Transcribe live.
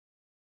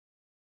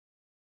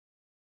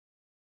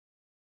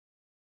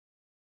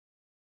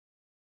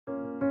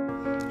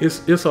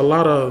it's a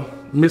lot of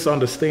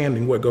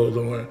misunderstanding what goes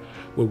on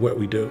with what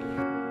we do.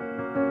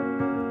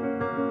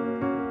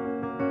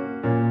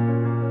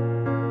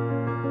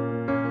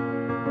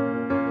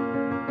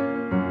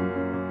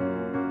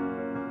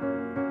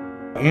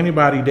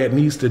 Anybody that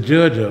needs to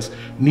judge us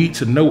need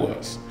to know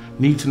us,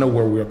 need to know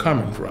where we're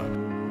coming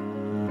from.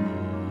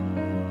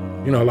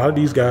 You know, a lot of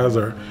these guys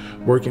are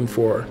working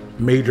for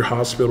major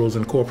hospitals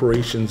and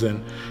corporations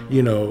and,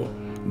 you know,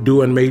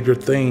 doing major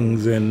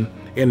things in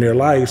their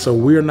life. So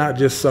we're not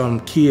just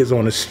some kids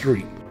on the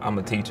street. I'm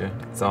a teacher,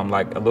 so I'm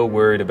like a little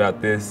worried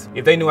about this.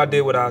 If they knew I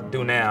did what I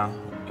do now,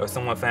 or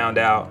someone found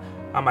out,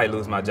 I might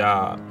lose my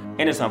job.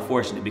 And it's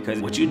unfortunate because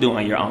what you do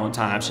on your own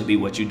time should be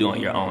what you do on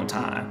your own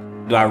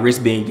time. Do I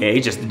risk being gay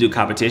just to do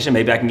competition?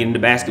 Maybe I can get into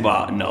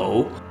basketball.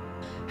 No.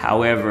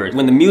 However,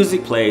 when the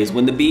music plays,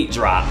 when the beat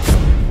drops,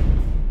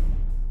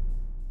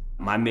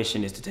 my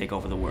mission is to take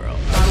over the world.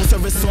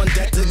 Service on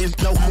deck to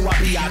know who I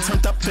be. I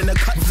turned up in the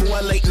cut for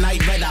a late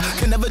night red. I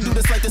can never do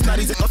this like this, not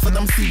easy for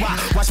them see why.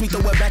 Watch me throw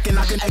it back and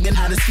I can egg and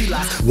out of sea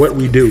lies. What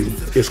we do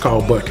is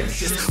called bucking.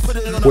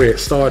 Where it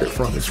started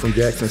from is from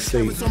Jackson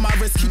State.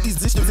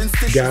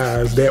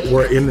 Guys that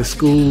were in the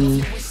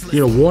school,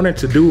 you know, wanted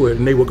to do it,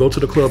 and they would go to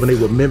the club and they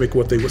would mimic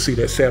what they would see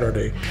that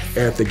Saturday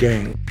at the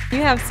game. You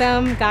have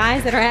some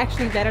guys that are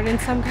actually better than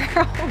some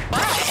girls.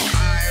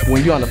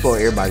 When you're on the floor,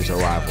 everybody's your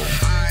rival.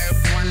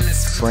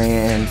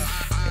 Friends,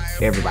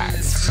 everybody.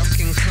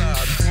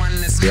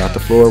 We're off the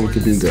floor, we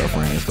could be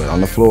girlfriends, but on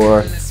the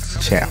floor,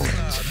 challenge.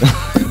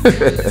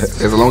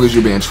 As long as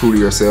you're being true to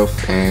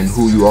yourself and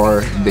who you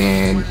are,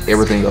 then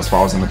everything else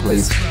falls into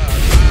place.